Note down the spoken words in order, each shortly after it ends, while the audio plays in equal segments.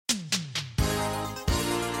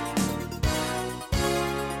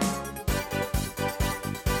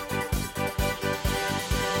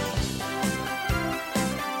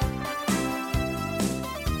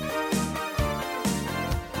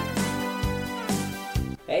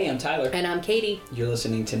Hey, I'm Tyler. And I'm Katie. You're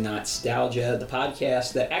listening to Nostalgia, the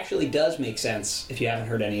podcast that actually does make sense if you haven't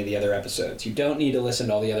heard any of the other episodes. You don't need to listen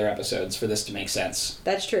to all the other episodes for this to make sense.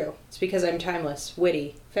 That's true. It's because I'm timeless,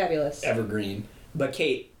 witty, fabulous. Evergreen. But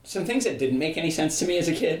Kate, some things that didn't make any sense to me as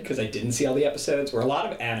a kid, because I didn't see all the episodes, were a lot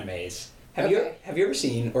of animes. Have you ever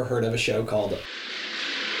seen or heard of a show called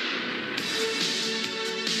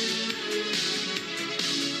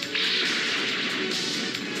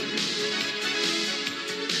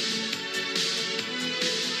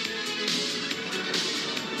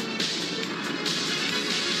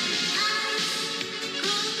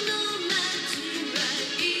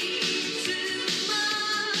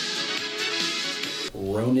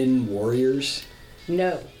Ronin Warriors?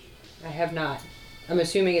 No, I have not. I'm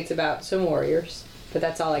assuming it's about some warriors, but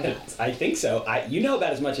that's all I got. I think so. You know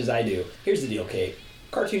about as much as I do. Here's the deal, Kate.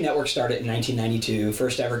 Cartoon Network started in 1992,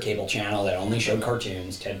 first ever cable channel that only showed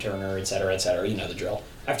cartoons, Ted Turner, etc., etc. You know the drill.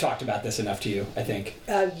 I've talked about this enough to you, I think.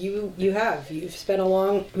 You have. You've spent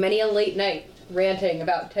many a late night ranting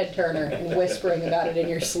about Ted Turner and whispering about it in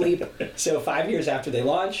your sleep. So 5 years after they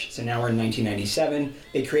launched, so now we're in 1997,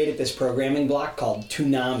 they created this programming block called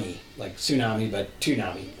Toonami, like tsunami, but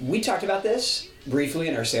Toonami. We talked about this briefly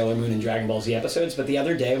in our Sailor Moon and Dragon Ball Z episodes, but the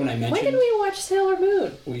other day when I mentioned... When did we watch Sailor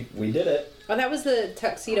Moon? We did it. Oh, that was the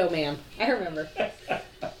Tuxedo Man. I remember.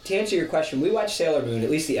 To answer your question, we watched Sailor Moon, at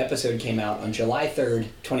least the episode came out on July 3rd,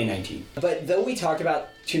 2019. But though we talked about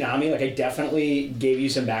Toonami, like I definitely gave you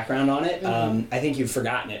some background on it, I think you've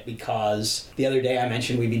forgotten it because the other day I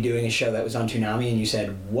mentioned we'd be doing a show that was on Toonami and you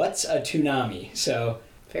said, what's a Toonami? So...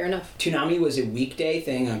 Fair enough. Toonami was a weekday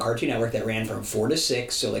thing on Cartoon Network that ran from 4 to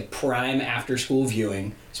 6, so like prime after-school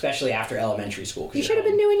viewing, especially after elementary school. You should have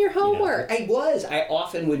been doing your homework. I was. I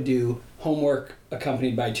often would do homework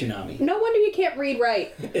accompanied by Toonami. No wonder you can't read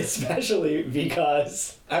right. Especially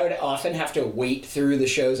because I would often have to wait through the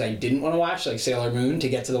shows I didn't want to watch, like Sailor Moon, to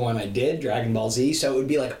get to the one I did, Dragon Ball Z, so it would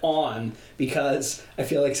be like on, because I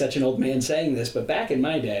feel like such an old man saying this, but back in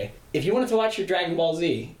my day, if you wanted to watch your Dragon Ball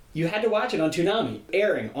Z, you had to watch it on Toonami,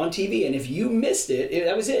 airing on TV, and if you missed it,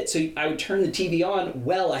 that was it. So I would turn the TV on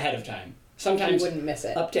well ahead of time. Sometimes you wouldn't miss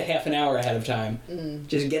it. Up to half an hour ahead of time.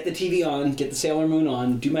 Just get the TV on, get the Sailor Moon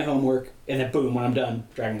on, do my homework, and then boom, when I'm done,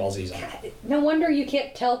 Dragon Ball Z's on. No wonder you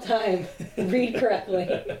can't tell time, read correctly,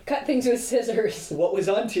 cut things with scissors. What was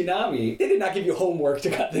on Toonami? They did not give you homework to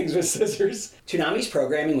cut things with scissors. Toonami's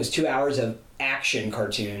programming was 2 hours of action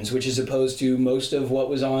cartoons, which is opposed to most of what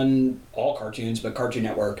was on all cartoons, but Cartoon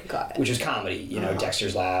Network, which was comedy,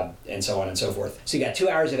 Dexter's Lab, and so on and so forth. So you got 2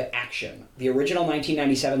 hours of action. The original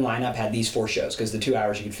 1997 lineup had these 4 shows, because the 2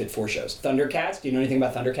 hours you could fit 4 shows. Thundercats, do you know anything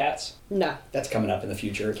about Thundercats? No. That's coming up in the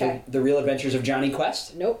future. Okay. The Real Adventures of Johnny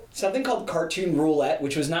Quest? Nope. Something called Cartoon Roulette,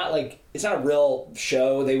 which was not like, it's not a real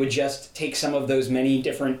show. They would just take some of those many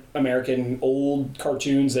different American old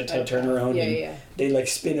cartoons that Ted Turner owned. Yeah. They'd like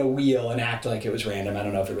spin a wheel and act like it was random. I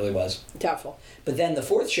don't know if it really was. Doubtful. But then the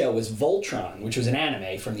 4th show was Voltron, which was an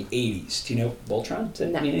anime from the 80s. Do you know Voltron?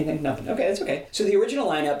 Does that mean anything? Nothing. Okay, that's okay. So the original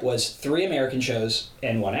lineup was 3 American shows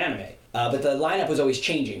and 1 anime. But the lineup was always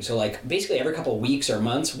changing. So like basically every couple of weeks or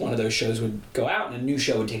months, one of those shows would go out and a new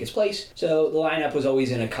show would take its place. So the lineup was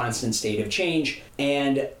always in a constant state of change.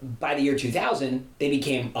 And by the year 2000, they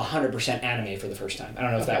became 100% anime for the first time. I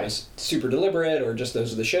don't know if that was super deliberate or just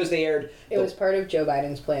those are the shows they aired. It was part of Joe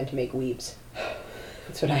Biden's plan to make weebs.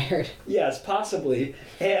 That's what I heard. Yes, possibly.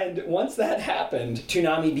 And once that happened,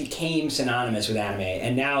 Toonami became synonymous with anime,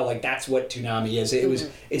 and now like that's what Toonami is.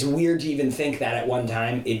 It's weird to even think that at one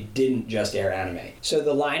time it didn't just air anime. So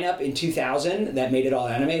the lineup in 2000 that made it all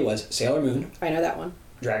anime was Sailor Moon. I know that one.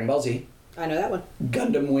 Dragon Ball Z. I know that one.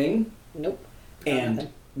 Gundam Wing. Nope. And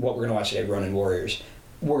what we're gonna watch today, Ronin Warriors.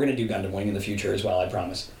 We're gonna do Gundam Wing in the future as well, I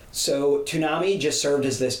promise. So Toonami just served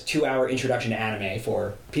as this 2-hour introduction to anime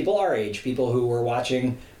for people our age, people who were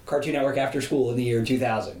watching Cartoon Network after school in the year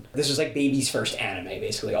 2000. This was like baby's first anime,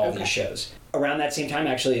 basically, all these shows. Around that same time,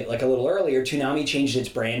 actually, like a little earlier, Toonami changed its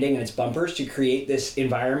branding and its bumpers to create this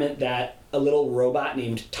environment that a little robot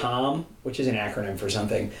named Tom, which is an acronym for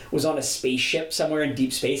something, was on a spaceship somewhere in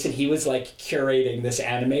deep space, and he was like curating this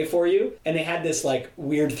anime for you. And they had this like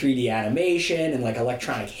weird 3D animation and like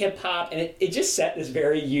electronic hip hop, and it just set this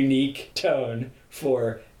very unique tone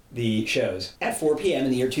for the shows. At 4 p.m.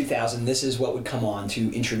 in the year 2000, this is what would come on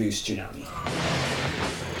to introduce Toonami.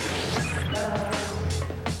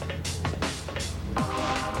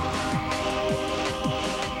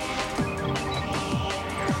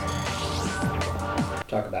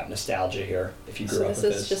 Talk about nostalgia here, if you grew So up this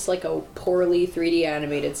with is just like a poorly 3D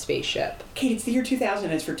animated spaceship. Kate, it's the year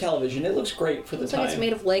 2000, it's for television. It looks great for the Looks time. like it's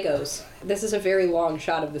made of Legos. This is a very long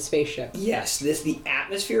shot of the spaceship. Yes, the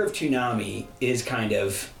atmosphere of Toonami is kind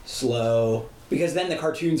of slow, because then the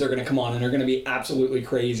cartoons are going to come on and they're going to be absolutely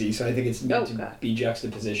crazy, so I think it's meant to be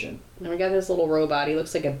juxtaposition. And we got this little robot. He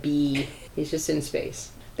looks like a bee. He's just in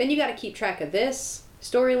space. Then you got to keep track of this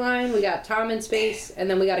storyline. We got Tom in space, and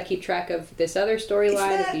then we got to keep track of this other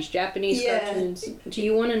storyline of these Japanese cartoons. Do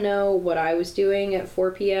you want to know what I was doing at 4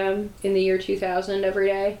 p.m. in the year 2000 every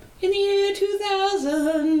day? In the year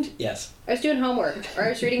 2000! Yes. I was doing homework, or I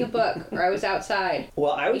was reading a book, or I was outside.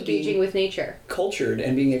 Well, I was engaging with nature. Cultured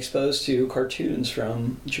and being exposed to cartoons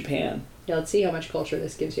from Japan. Yeah, let's see how much culture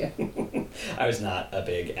this gives you. I was not a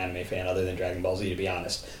big anime fan other than Dragon Ball Z, to be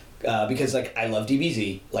honest. Because, like, I love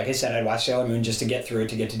DBZ. Like I said, I'd watch Sailor Moon just to get through it,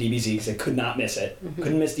 to get to DBZ, because I could not miss it. Mm-hmm.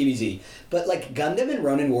 Couldn't miss DBZ. But, like, Gundam and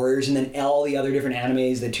Ronin Warriors, and then all the other different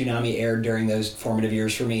animes that Toonami aired during those formative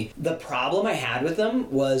years for me, the problem I had with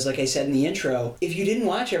them was, like I said in the intro, if you didn't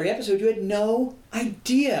watch every episode, you had no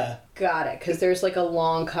idea. Got it, because there's like a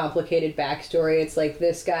long, complicated backstory. It's like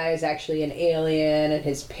this guy is actually an alien, and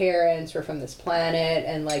his parents were from this planet,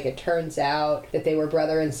 and like it turns out that they were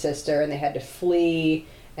brother and sister, and they had to flee,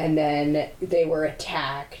 and then they were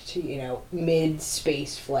attacked,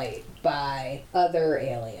 mid-space flight by other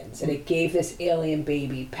aliens, and it gave this alien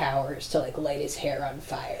baby powers to like light his hair on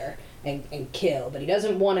fire and kill, but he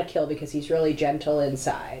doesn't want to kill because he's really gentle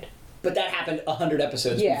inside. But that happened 100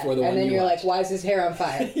 episodes before the one you watched. And then you're like, why is his hair on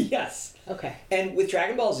fire? Yes. Okay. And with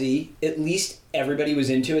Dragon Ball Z, at least everybody was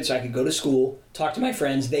into it, so I could go to school, talk to my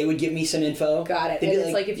friends, they would give me some info. Got it. And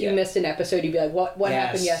it's like if you missed an episode, you'd be like, what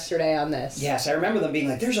happened yesterday on this? Yes, I remember them being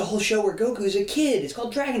like, there's a whole show where Goku's a kid, it's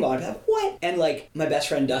called Dragon Ball. I'd be like, what? And like, my best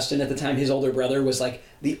friend Dustin at the time, his older brother, was like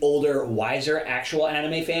the older, wiser, actual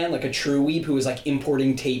anime fan, like a true weeb who was like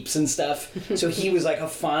importing tapes and stuff. So he was like a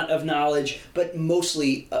font of knowledge, but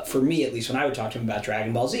mostly, for me at least, when I would talk to him about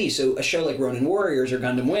Dragon Ball Z. So a show like Ronin Warriors or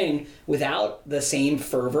Gundam Wing, without the same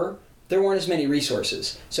fervor, there weren't as many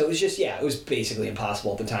resources. So it was just, it was basically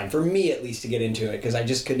impossible at the time, for me at least, to get into it, because I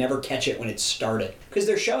just could never catch it when it started. Because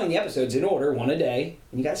they're showing the episodes in order, one a day,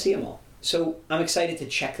 and you gotta see them all. So I'm excited to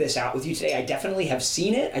check this out with you today. I definitely have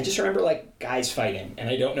seen it. I just remember, like, guys fighting, and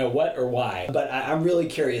I don't know what or why. But I'm really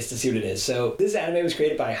curious to see what it is. So this anime was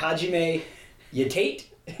created by Hajime Yatate.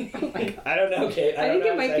 Oh my God. I don't know, Kate. I think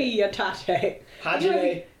it might be Yatate.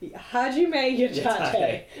 Hajime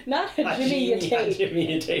Yatate. Not Hajime Yatate. Hajime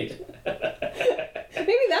Yatate.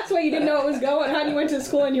 Maybe that's why you didn't know it was going on. You went to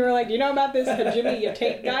school and you were like, do you know about this Hajime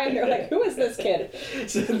Yatate guy? And they're like, who is this kid?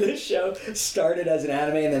 So this show started as an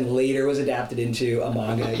anime and then later was adapted into a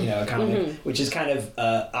manga, a comic, which is kind of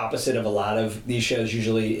opposite of a lot of these shows.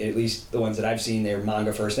 Usually, at least the ones that I've seen, they're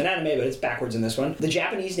manga first and anime, but it's backwards in this one. The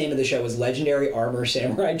Japanese name of the show was Legendary Armor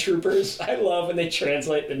Samurai Troopers. I love when they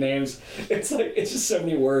translate the names. It's just so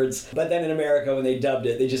many words. But then in America, when they dubbed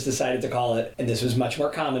it, they just decided to call it, and this was much more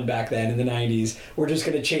common back then in the 90s, we're just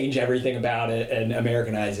going to change everything about it and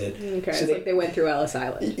Americanize it. Okay, so they went through Ellis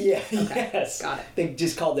Island. Yeah, okay. Yes. Got it. They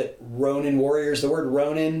just called it Ronin Warriors. The word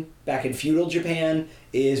Ronin, back in feudal Japan,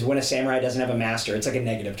 is when a samurai doesn't have a master. It's like a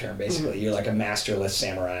negative term, basically. You're like a masterless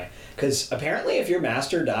samurai. Because apparently if your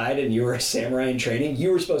master died and you were a samurai in training,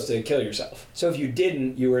 you were supposed to kill yourself. So if you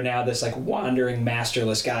didn't, you were now this like wandering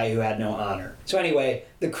masterless guy who had no honor. So anyway,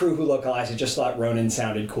 the crew who localized it just thought Ronin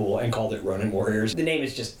sounded cool and called it Ronin Warriors. The name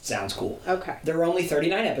just sounds cool. Okay. There were only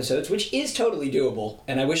 39 episodes, which is totally doable,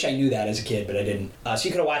 and I wish I knew that as a kid, but I didn't. So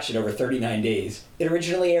you could have watched it over 39 days. It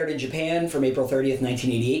originally aired in Japan from April 30th,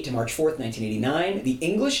 1988 to March 4th, 1989. The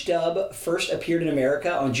English dub first appeared in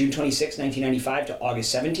America on June 26, 1995 to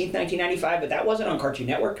August 17th, 1995, but that wasn't on Cartoon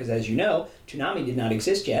Network because, as you know, Toonami did not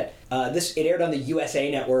exist yet. It aired on the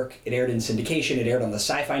USA Network, it aired in syndication, it aired on the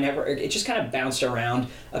Sci-Fi Network. It just kind of bounced around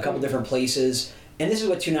a couple different places. And this is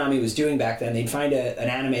what Toonami was doing back then. They'd find an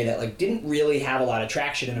anime that like didn't really have a lot of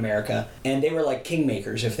traction in America, and they were like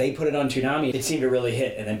kingmakers. If they put it on Toonami, it seemed to really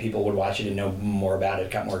hit, and then people would watch it and know more about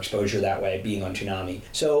it, got more exposure that way, being on Toonami.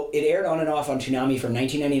 So it aired on and off on Toonami from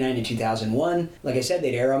 1999 to 2001. Like I said,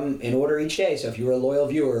 they'd air them in order each day, so if you were a loyal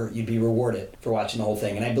viewer, you'd be rewarded for watching the whole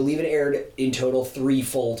thing. And I believe it aired in total 3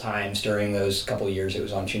 full times during those couple of years it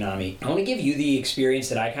was on Toonami. I want to give you the experience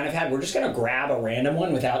that I kind of had. We're just going to grab a random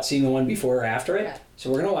one without seeing the one before or after it. So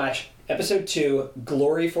we're going to watch Episode 2,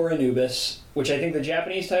 Glory for Anubis, which I think the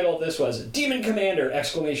Japanese title of this was Demon Commander!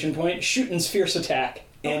 Shootin's Fierce Attack.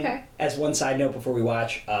 And as one side note before we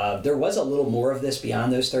watch, there was a little more of this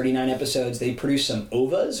beyond those 39 episodes. They produced some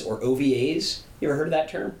OVAs or OVAs. You ever heard of that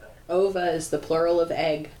term? OVA is the plural of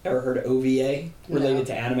egg. Ever heard of OVA? Related No.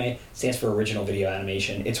 to anime. Stands for original video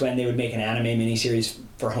animation. It's when they would make an anime miniseries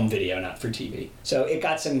for home video, not for TV. So it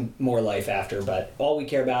got some more life after, but all we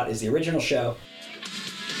care about is the original show.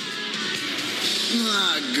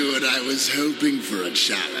 Ah, good. I was hoping for a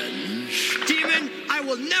challenge. Demon, I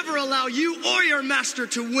will never allow you or your master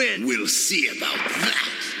to win. We'll see about that.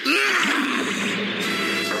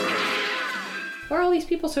 Why are all these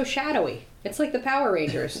people so shadowy? It's like the Power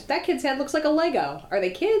Rangers. That kid's head looks like a Lego. Are they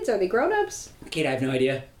kids? Are they grown-ups? Kate, I have no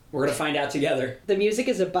idea. We're gonna find out together. The music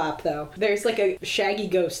is a bop, though. There's like a shaggy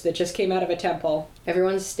ghost that just came out of a temple.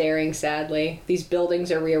 Everyone's staring sadly. These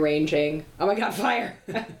buildings are rearranging. Oh my god, fire!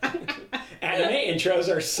 Anime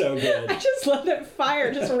intros are so good. I just love that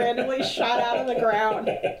fire just randomly shot out of the ground.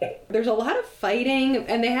 There's a lot of fighting,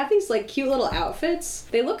 and they have these like cute little outfits.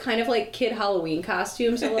 They look kind of like kid Halloween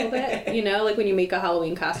costumes a little bit, you know, like when you make a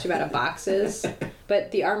Halloween costume out of boxes.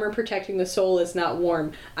 But the armor protecting the soul is not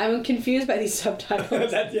warm. I'm confused by these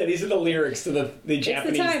subtitles. Yeah, these are the lyrics to the Japanese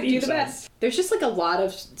It's the time, theme do the song. best. There's just like a lot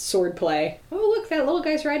of sword play. Oh, look, that little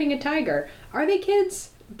guy's riding a tiger. Are they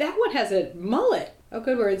kids? That one has a mullet. Oh,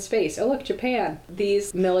 good, we're in space. Oh, look, Japan.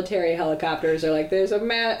 These military helicopters are like, there's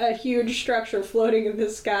a huge structure floating in the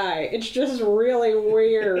sky. It's just really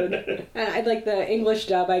weird. And I'd like the English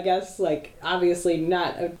dub, I guess, like, obviously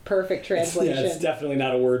not a perfect translation. Yeah, it's definitely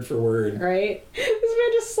not a word for word. Right? This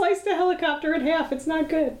man just sliced a helicopter in half. It's not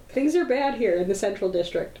good. Things are bad here in the Central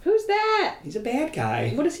District. Who's that? He's a bad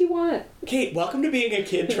guy. What does he want? Kate, welcome to being a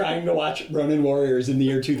kid trying to watch Ronin Warriors in the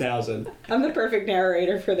year 2000. I'm the perfect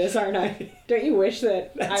narrator for this, aren't I? Don't you wish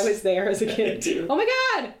that I was there as a kid? I do. Oh my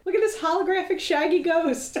god! Look at this holographic shaggy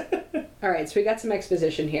ghost! Alright, so we got some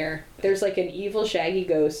exposition here. There's like an evil shaggy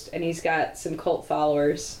ghost, and he's got some cult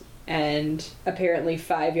followers, and apparently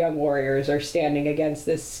 5 young warriors are standing against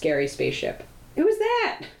this scary spaceship. Who is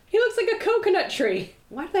that? He looks like a coconut tree!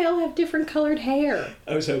 Why do they all have different colored hair?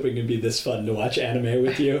 I was hoping it'd be this fun to watch anime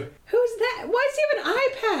with you. Who's that? Why does he have an eye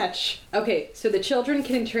patch? Okay, so the children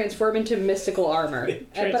can transform into mystical armor.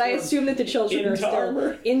 But I assume that the children are into still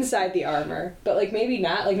armor. inside the armor. But, like, maybe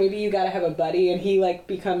not. Like, maybe you gotta have a buddy and he, like,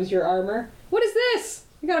 becomes your armor. What is this?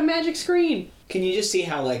 You got a magic screen. Can you just see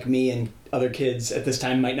how, like, me and other kids at this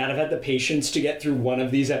time might not have had the patience to get through one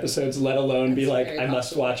of these episodes, let alone be That's like, very I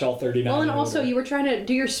must possible. watch all 39. Well, and in also order. you were trying to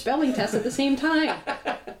do your spelling test at the same time.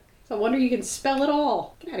 So I wonder you can spell it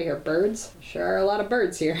all. Get out of here, birds. Sure are a lot of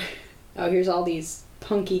birds here. Oh, here's all these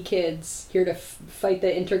punky kids here to fight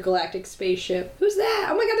the intergalactic spaceship. Who's that?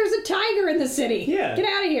 Oh my god, there's a tiger in the city. Yeah. Get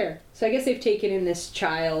out of here. So I guess they've taken in this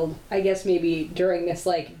child, I guess maybe during this,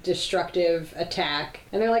 like, destructive attack.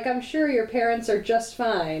 And they're like, I'm sure your parents are just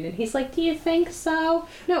fine. And he's like, do you think so?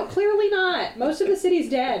 No, clearly not. Most of the city's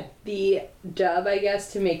dead. The dub, I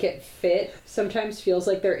guess, to make it fit, sometimes feels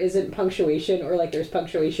like there isn't punctuation or like there's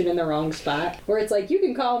punctuation in the wrong spot. Where it's like, you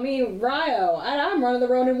can call me Ryo, and I'm one of the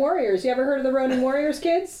Ronin Warriors. You ever heard of the Ronin Warriors,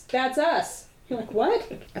 kids? That's us. You're like,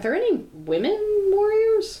 what? Are there any women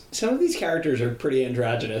warriors? Some of these characters are pretty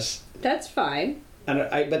androgynous. That's fine.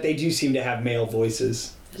 But they do seem to have male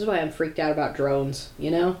voices. This is why I'm freaked out about drones, you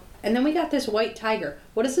know? And then we got this white tiger.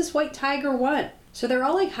 What does this white tiger want? So they're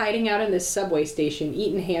all like hiding out in this subway station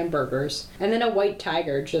eating hamburgers. And then a white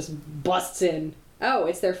tiger just busts in. Oh,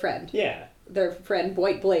 it's their friend. Yeah. Their friend,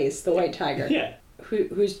 White Blaze, the white tiger. Yeah.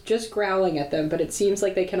 Who's just growling at them, but it seems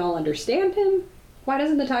like they can all understand him. Why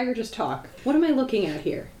doesn't the tiger just talk? What am I looking at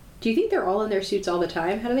here? Do you think they're all in their suits all the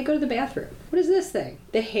time? How do they go to the bathroom? What is this thing?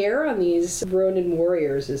 The hair on these Ronin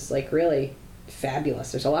warriors is like really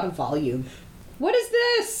fabulous. There's a lot of volume. What is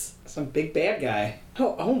this? Some big bad guy.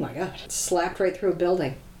 Oh my god. It slapped right through a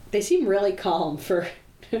building. They seem really calm for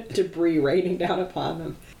debris raining down upon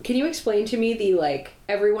them. Can you explain to me the, like,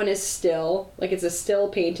 everyone is still, like it's a still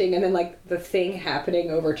painting and then, like, the thing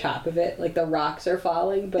happening over top of it, like the rocks are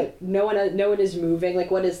falling, but no one is moving.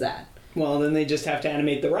 Like, what is that? Well, then they just have to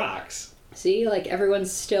animate the rocks. See, like,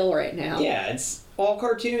 everyone's still right now. Yeah, it's all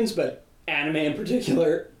cartoons, but anime in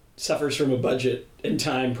particular suffers from a budget and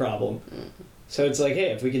time problem. So it's like,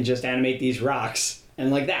 hey, if we can just animate these rocks, and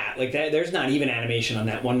like that, there's not even animation on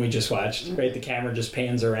that one we just watched, right? The camera just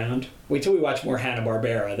pans around. Wait till we watch more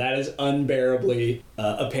Hanna-Barbera. That is unbearably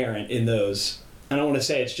apparent in those. I don't want to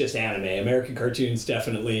say it's just anime. American cartoons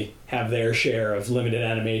definitely have their share of limited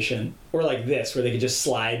animation. Or like this, where they could just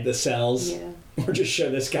slide the cells. Yeah. Or just show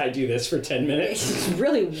this guy do this for 10 minutes.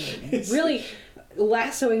 It's really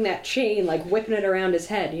lassoing that chain, like whipping it around his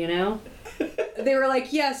head, you know? They were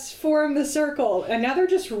like, yes, form the circle. And now they're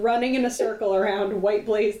just running in a circle around White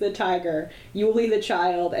Blaze the tiger, Yuli the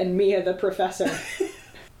child, and Mia the professor.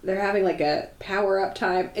 They're having like a power-up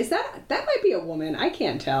time. That might be a woman. I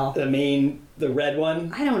can't tell. The red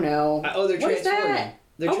one? I don't know. They're What is transforming. that?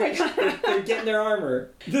 They're getting their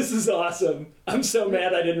armor. This is awesome. I'm so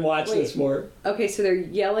mad I didn't watch this more. Okay, so they're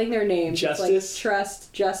yelling their names. Justice. It's like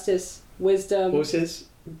trust, justice, wisdom. What was his?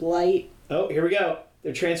 Blight. Oh, here we go.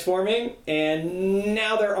 They're transforming, and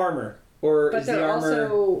now they're armor. Or But is the they're armor...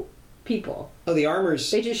 also people. Oh, the armor's...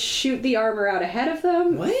 They just shoot the armor out ahead of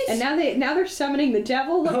them. What? And now they're summoning the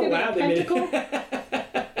devil. Look at wow, the pentacle.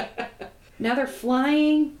 Now they're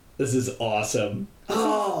flying. This is awesome.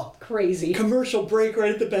 Oh, Crazy. commercial break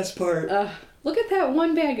right at the best part. Look at that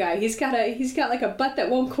one bad guy. He's got like a butt that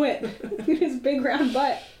won't quit. His big round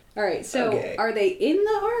butt. All right, so Okay. are they in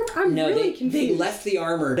the armor? I'm No, really they confused. left the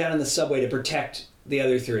armor down in the subway to protect the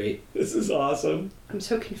other three. This is awesome. I'm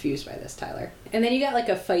so confused by this, Tyler. And then you got like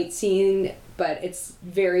a fight scene, but it's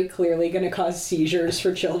very clearly going to cause seizures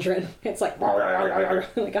for children. It's like,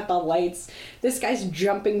 they got the lights. This guy's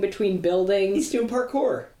jumping between buildings. He's doing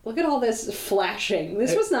parkour. Look at all this flashing.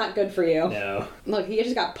 This was not good for you. No. Look, he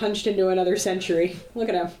just got punched into another century. Look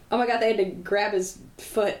at him. Oh my god, they had to grab his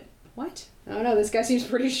foot. What? I don't know, this guy seems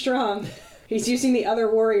pretty strong. He's using the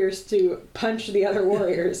other warriors to punch the other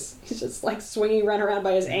warriors. He's just like swinging run around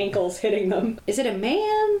by his ankles, hitting them. Is it a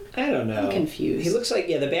man? I don't know. I'm confused. He looks like,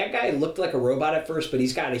 the bad guy looked like a robot at first, but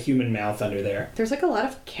he's got a human mouth under there. There's like a lot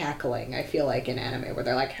of cackling, I feel like, in anime, where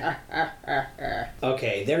they're like, ha, ha, ha, ha.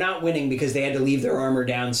 Okay, they're not winning because they had to leave their armor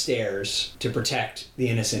downstairs to protect the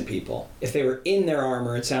innocent people. If they were in their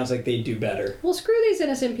armor, it sounds like they'd do better. Well, screw these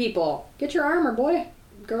innocent people. Get your armor, boy.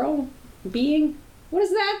 Girl. Being. What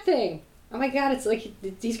is that thing? Oh my god, it's like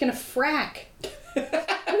he's gonna frack. Look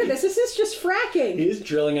at this. This is just fracking. He is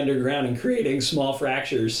drilling underground and creating small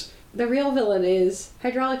fractures. The real villain is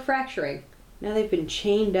hydraulic fracturing. Now they've been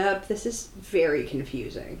chained up. This is very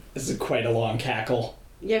confusing. This is quite a long cackle.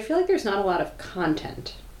 Yeah, I feel like there's not a lot of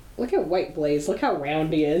content. Look at White Blaze. Look how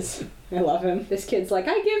round he is. I love him. This kid's like,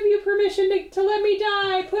 I give you permission to let me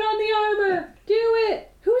die. Put on the armor. Do it.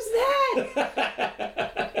 Who's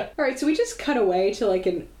that? Alright, so we just cut away to like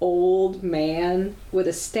an old man with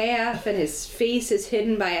a staff and his face is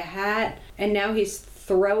hidden by a hat. And now he's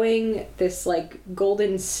throwing this like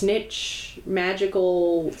golden snitch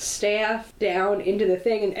magical staff down into the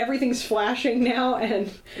thing and everything's flashing now and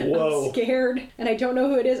Whoa. I'm scared and I don't know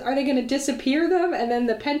who it is. Are they going to disappear them? And then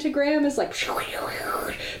the pentagram is like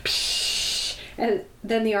and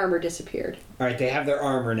then the armor disappeared. Alright, they have their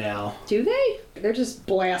armor now. Do they? They're just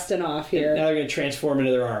blasting off here. Now they're going to transform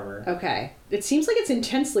into their armor. Okay. It seems like it's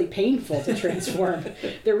intensely painful to transform.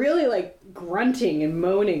 They're really like grunting and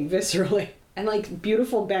moaning viscerally. And like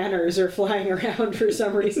beautiful banners are flying around for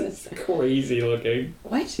some reason. Crazy looking.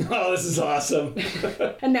 What? Oh, this is awesome.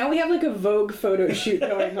 And now we have like a Vogue photo shoot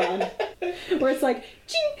going on. Where it's like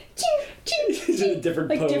ching, ching, ching, He's in a ching. different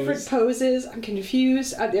like pose. different poses. I'm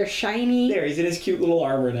confused. They're shiny. There, he's in his cute little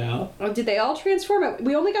armor now. Oh, did they all transform?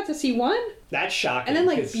 We only got to see one? That's shocking. And then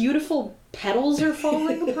like 'cause- beautiful petals are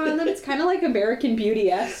falling upon them. It's kind of like American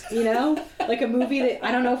Beauty-esque, you know? Like a movie that I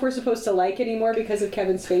don't know if we're supposed to like anymore because of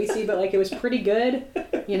Kevin Spacey, but like it was pretty good,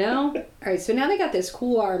 you know? Alright, so now they got this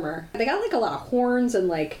cool armor. They got like a lot of horns and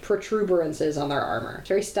like protuberances on their armor. It's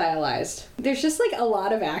very stylized. There's just like a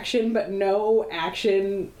lot of action, but no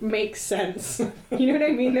action makes sense. You know what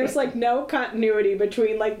I mean? There's like no continuity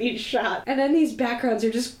between like these shots. And then these backgrounds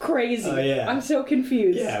are just crazy. Oh, yeah. I'm so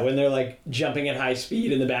confused. Yeah, when they're like jumping at high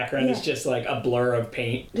speed and the background is Yeah. just like a blur of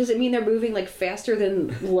paint. Does it mean they're moving like faster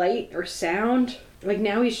than light or sound? Like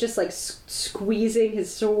now he's just like squeezing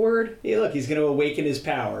his sword. Hey, look, he's going to awaken his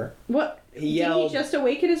power. What? He yelled. Did he just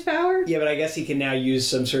awaken his power? Yeah, but I guess he can now use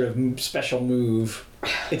some sort of special move.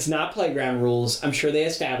 It's not playground rules. I'm sure they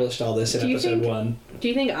established all this in Do you episode think- 1. Do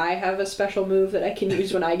you think I have a special move that I can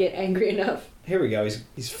use when I get angry enough? Here we go.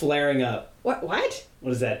 He's flaring up. What? What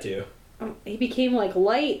does that do? He became like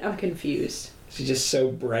light. I'm confused. Is he just so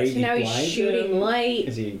bright? So he now he's blinds shooting him? light.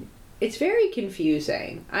 Is he? It's very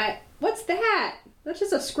confusing. What's that? That's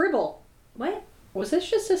just a scribble. What? Was this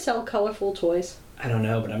just to sell colorful toys? I don't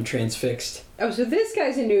know, but I'm transfixed. Oh, so this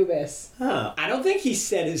guy's Anubis. Huh. I don't think he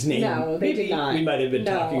said his name. No, they Maybe did not. We might have been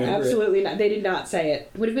talking over No, absolutely not. They did not say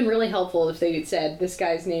it. Would have been really helpful if they had said this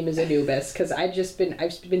guy's name is Anubis, because I've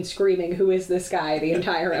been screaming, "Who is this guy?" the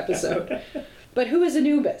entire episode. But who is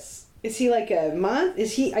Anubis? Is he like a mon?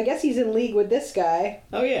 Is he? I guess he's in league with this guy. it.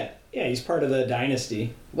 Oh, yeah. Yeah, he's part of the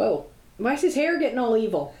dynasty. Whoa! Why is his hair getting all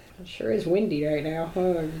evil? It sure is windy right now.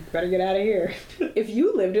 Oh, better get out of here. If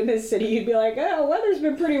you lived in this city, you'd be like, oh, weather's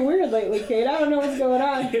been pretty weird lately, Kate. I don't know what's going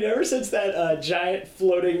on. And ever since that giant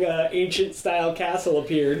floating ancient-style castle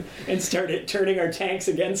appeared and started turning our tanks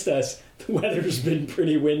against us, the weather's been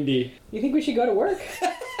pretty windy. You think we should go to work?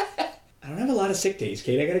 I don't have a lot of sick days,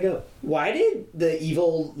 Kate. I gotta go. Why did the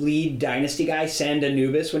evil lead dynasty guy send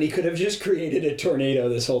Anubis when he could have just created a tornado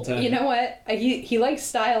this whole time? You know what? He likes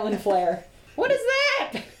style and flair. What is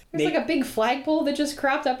that? There's like a big flagpole that just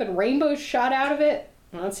cropped up and rainbows shot out of it.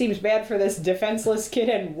 Well, it seems bad for this defenseless kid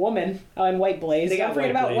and woman. Oh, and White Blaze. They got Don't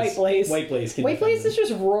forget about White Blaze. White Blaze. White Blaze is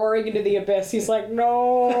just roaring into the abyss. He's like,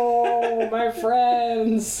 no, my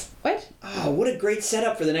friends. What? Oh, what a great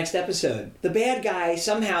setup for the next episode. The bad guy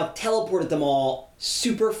somehow teleported them all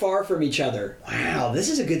super far from each other. Wow, this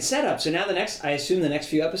is a good setup. So now I assume the next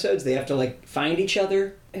few episodes, they have to, like, find each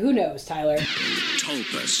other. Who knows, Tyler?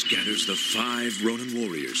 Tulpa scatters the 5 Ronin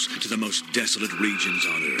warriors to the most desolate regions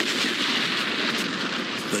on Earth.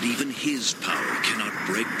 But even his power cannot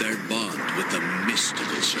break their bond with the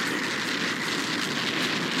mystical circle.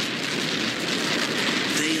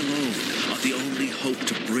 They alone are the only hope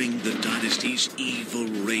to bring the dynasty's evil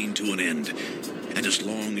reign to an end. And as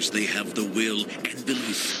long as they have the will and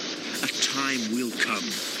belief, a time will come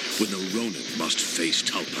when the Ronin must face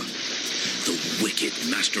Tulpa, the wicked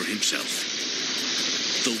master himself.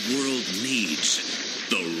 The world needs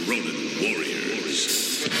the Ronin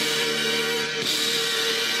warriors.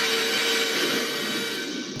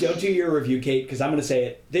 Don't do your review, Kate, because I'm going to say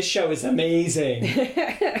it. This show is amazing.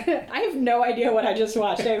 I have no idea what I just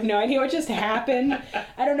watched. I have no idea what just happened.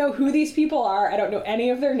 I don't know who these people are. I don't know any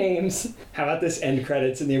of their names. How about this end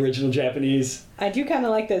credits in the original Japanese? I do kind of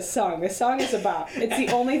like this song. This song is a bop. It's the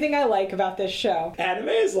only thing I like about this show. Anime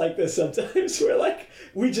is like this sometimes, where, like,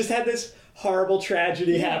 we just had this horrible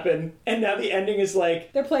tragedy happen, and now the ending is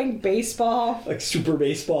like... They're playing baseball. Like super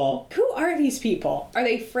baseball. Who are these people? Are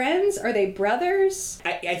they friends? Are they brothers?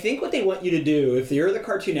 I think what they want you to do, if you're the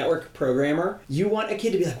Cartoon Network programmer, you want a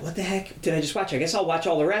kid to be like, what the heck did I just watch? I guess I'll watch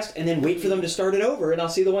all the rest, and then wait for them to start it over, and I'll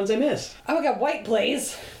see the ones I missed. Oh my god, White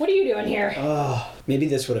Blaze. What are you doing here? Oh, maybe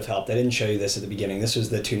this would have helped. I didn't show you this at the beginning. This was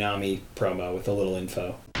the Toonami promo with a little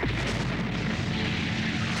info. They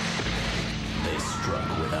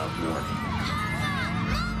struck without warning.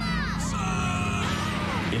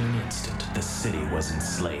 In an instant, the city was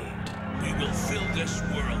enslaved. We will fill this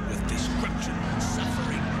world with destruction,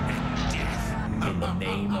 suffering, and death. In the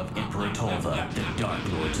name of Emperor Tolva, the Dark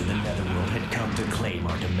Lords of the Netherworld had come to claim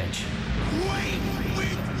our dimension. Wait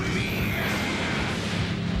with me!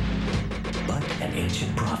 But an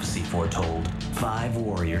ancient prophecy foretold 5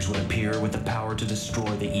 warriors would appear with the power to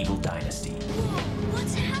destroy the evil dynasty. Whoa,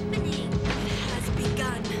 what's happening? It has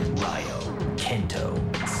begun. Ryo, Kento,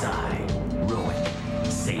 Sai, Rowan,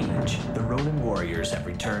 Sage, the Ronin warriors have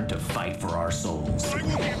returned to fight for our souls. I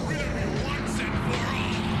will get rid of you once and for all!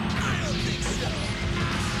 I don't think so!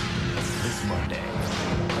 This Monday,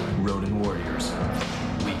 Ronin Warriors,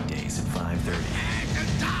 weekdays at 5:30. And to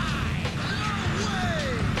die! No way!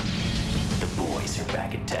 The boys are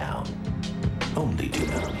back in town. Only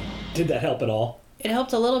Toonami. Did that help at all? It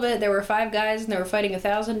helped a little bit. There were 5 guys and they were fighting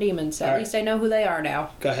 1,000 demons. At least I know who they are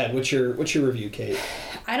now. Go ahead. What's your review, Kate?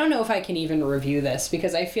 I don't know if I can even review this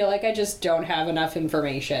because I feel like I just don't have enough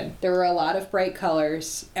information. There were a lot of bright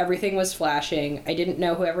colors. Everything was flashing. I didn't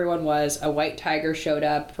know who everyone was. A white tiger showed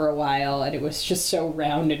up for a while and it was just so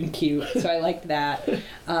round and cute. So I liked that.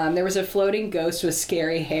 There was a floating ghost with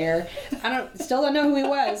scary hair. Still don't know who he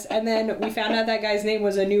was. And then we found out that guy's name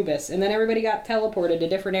was Anubis. And then everybody got teleported to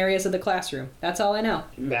different areas of the classroom. That's all I know.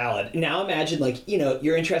 Valid. Now imagine, like, you know,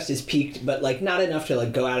 your interest is piqued, but, like, not enough to,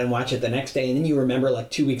 like, go out and watch it the next day, and then you remember, like,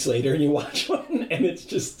 2 weeks later and you watch one, and it's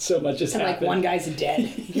just so much has happened. And, like, one guy's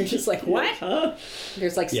dead. You're just like, what? Huh?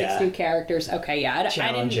 There's, like, 6 new characters. Okay, yeah.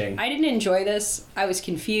 Challenging. I didn't enjoy this. I was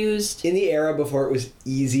confused. In the era before it was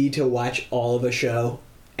easy to watch all of a show,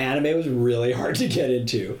 anime was really hard to get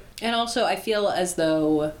into. And also, I feel as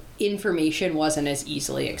though information wasn't as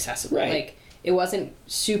easily accessible. Right. Like, it wasn't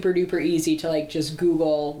super duper easy to, like, just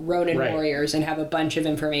Google Ronin Warriors and have a bunch of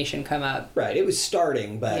information come up. Right. It was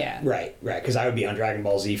starting, but... Yeah. Right. Because I would be on Dragon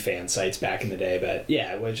Ball Z fan sites back in the day, but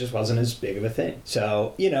yeah, it just wasn't as big of a thing.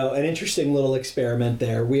 So, you know, an interesting little experiment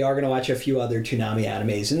there. We are going to watch a few other Toonami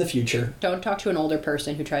animes in the future. Don't talk to an older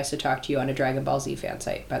person who tries to talk to you on a Dragon Ball Z fan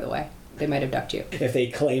site, by the way. they might abduct you. If they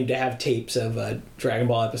claim to have tapes of Dragon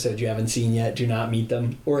Ball episodes you haven't seen yet, do not meet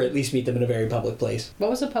them, or at least meet them in a very public place. What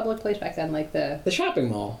was a public place back then? Like the shopping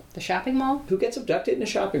mall. The shopping mall? Who gets abducted in a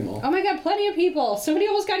shopping mall? Oh my god, plenty of people. Somebody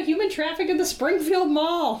almost got human trafficked in the Springfield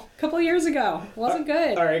Mall a couple of years ago. Wasn't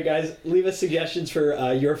good. All right, guys, leave us suggestions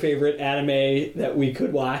for your favorite anime that we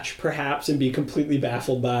could watch, perhaps, and be completely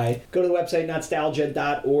baffled by. Go to the website,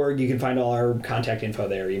 nostalgia.org. You can find all our contact info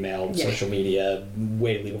there, email, social media,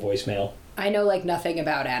 way to leave a voicemail. I know like nothing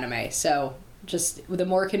about anime, so just the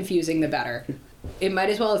more confusing the better. It might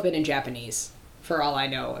as well have been in Japanese, for all I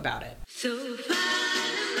know about it. So far away,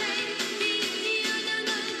 水色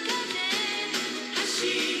の風走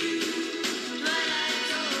る笑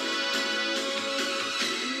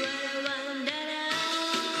わんだ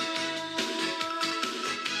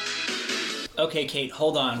ら Okay, Kate,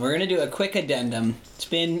 hold on. We're going to do a quick addendum. It's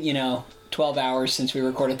been, 12 hours since we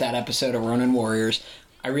recorded that episode of Ronin Warriors.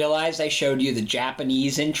 I realized I showed you the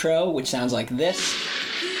Japanese intro, which sounds like this.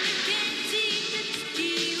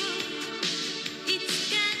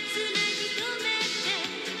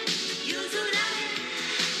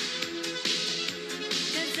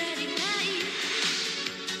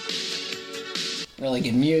 Really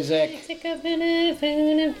good music.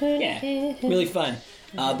 Yeah, really fun.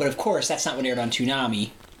 But of course, that's not what aired on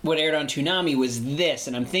Toonami. What aired on Toonami was this,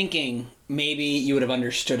 and I'm thinking maybe you would have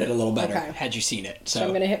understood it a little better had you seen it. So I'm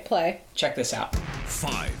going to hit play. Check this out.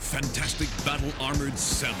 5 fantastic battle-armored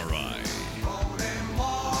samurai.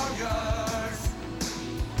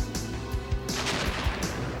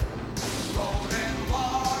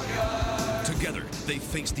 Together, they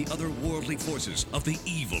face the otherworldly forces of the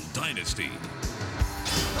evil dynasty.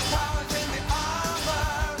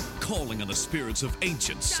 Calling on the spirits of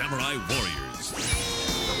ancient samurai warriors.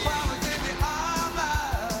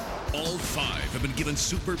 All 5 have been given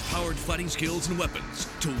super-powered fighting skills and weapons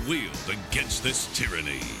to wield against this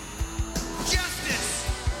tyranny. Justice!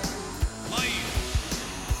 Might,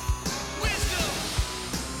 Wisdom!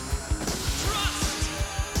 Trust!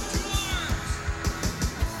 To arms!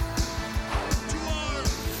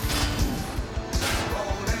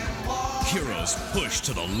 heroes pushed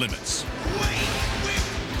to the limits.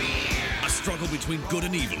 A struggle between good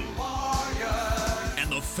and evil. And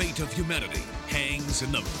the fate of humanity hangs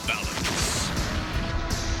in the balance.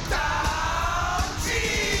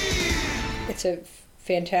 It's a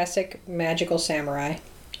fantastic magical samurai.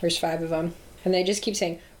 There's 5 of them. And they just keep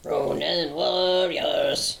saying, Ronin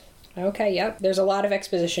Warriors. Okay, yep. There's a lot of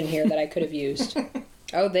exposition here that I could have used.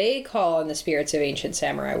 Oh, they call on the spirits of ancient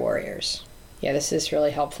samurai warriors. Yeah, this is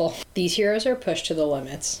really helpful. These heroes are pushed to the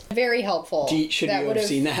limits. Very helpful. Should you have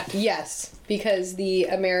seen that? Yes, because the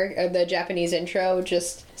Japanese intro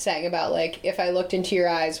just sang about, like, if I looked into your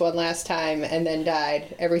eyes one last time and then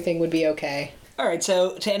died, everything would be okay. All right,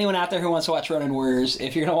 so to anyone out there who wants to watch Ronin Warriors,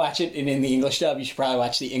 if you're going to watch it in the English dub, you should probably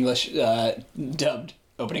watch the English dubbed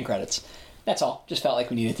opening credits. That's all. Just felt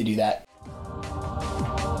like we needed to do that.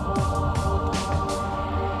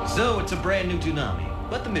 So it's a brand new Toonami,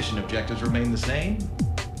 but the mission objectives remain the same.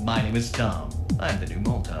 My name is Tom. I'm the new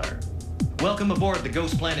Moltar. Welcome aboard the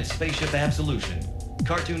Ghost Planet Spaceship Absolution,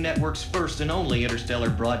 Cartoon Network's first and only interstellar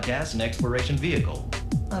broadcast and exploration vehicle.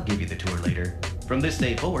 I'll give you the tour later. From this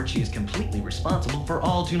day forward, she is completely responsible for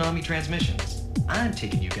all Toonami transmissions. I'm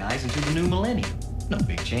taking you guys into the new millennium. No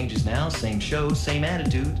big changes now, same show, same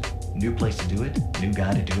attitude. New place to do it, new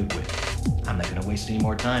guy to do it with. I'm not gonna waste any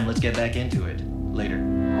more time, let's get back into it.